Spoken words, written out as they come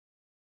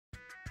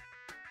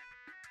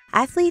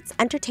Athletes,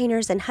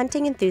 entertainers, and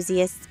hunting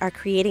enthusiasts are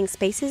creating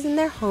spaces in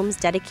their homes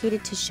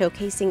dedicated to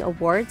showcasing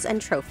awards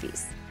and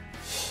trophies.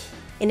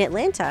 In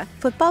Atlanta,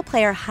 football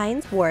player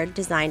Hines Ward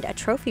designed a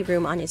trophy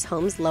room on his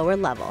home's lower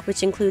level,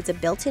 which includes a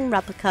built-in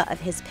replica of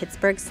his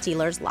Pittsburgh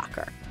Steelers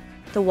locker.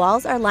 The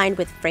walls are lined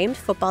with framed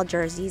football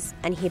jerseys,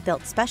 and he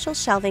built special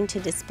shelving to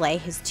display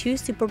his 2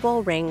 Super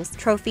Bowl rings,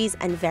 trophies,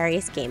 and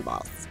various game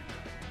balls.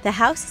 The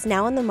house is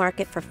now on the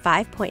market for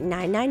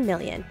 $5.99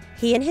 million.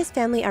 He and his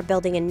family are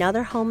building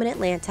another home in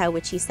Atlanta,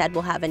 which he said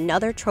will have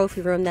another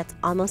trophy room that's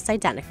almost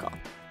identical.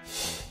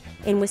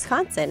 In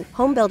Wisconsin,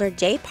 home builder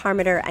Jay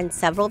Parmiter and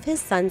several of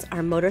his sons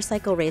are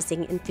motorcycle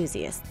racing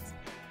enthusiasts.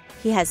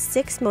 He has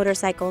 6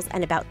 motorcycles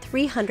and about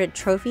 300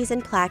 trophies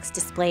and plaques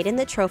displayed in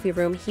the trophy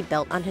room he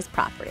built on his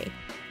property.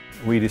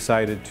 We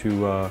decided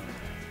to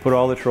put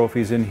all the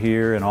trophies in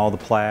here and all the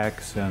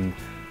plaques and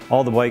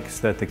all the bikes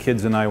that the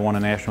kids and I won a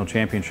national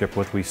championship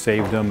with. We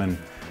saved them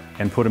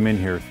and put them in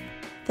here.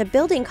 The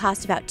building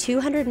cost about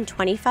 $225,000,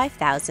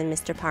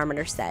 Mr.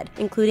 Parmiter said,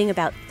 including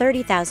about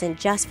 $30,000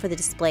 just for the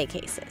display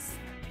cases.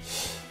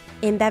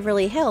 In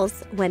Beverly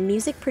Hills, when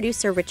music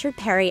producer Richard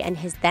Perry and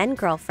his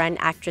then-girlfriend,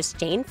 actress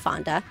Jane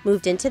Fonda,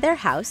 moved into their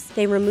house,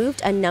 they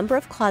removed a number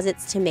of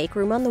closets to make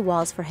room on the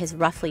walls for his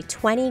roughly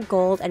 20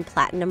 gold and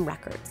platinum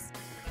records.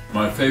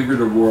 My favorite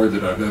award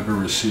that I've ever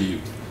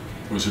received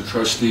was a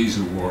Trustees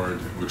Award,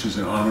 which is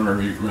an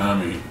honorary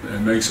Grammy,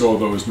 and makes all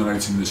those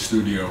nights in the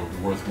studio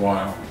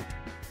worthwhile.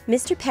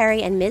 Mr.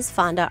 Perry and Ms.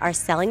 Fonda are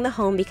selling the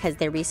home because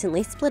they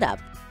recently split up.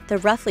 The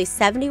roughly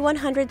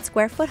 7,100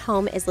 square foot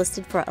home is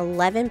listed for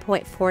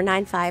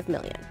 $11.495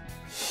 million.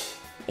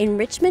 In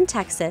Richmond,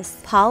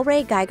 Texas, Paul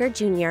Ray Geiger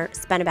Jr.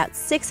 spent about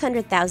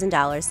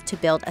 $600,000 to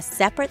build a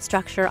separate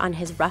structure on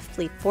his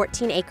roughly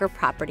 14-acre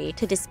property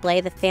to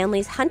display the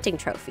family's hunting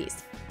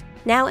trophies.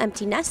 Now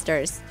empty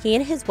nesters, he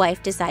and his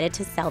wife decided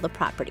to sell the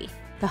property.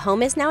 The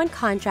home is now in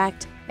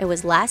contract. It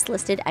was last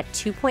listed at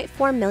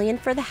 $2.4 million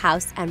for the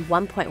house and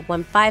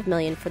 $1.15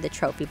 million for the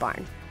trophy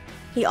barn.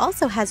 He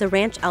also has a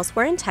ranch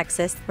elsewhere in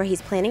Texas where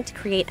he's planning to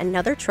create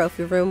another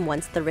trophy room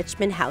once the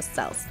Richmond house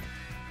sells.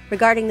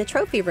 Regarding the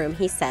trophy room,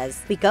 he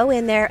says, "We go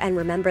in there and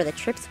remember the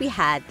trips we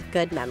had, the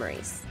good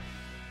memories."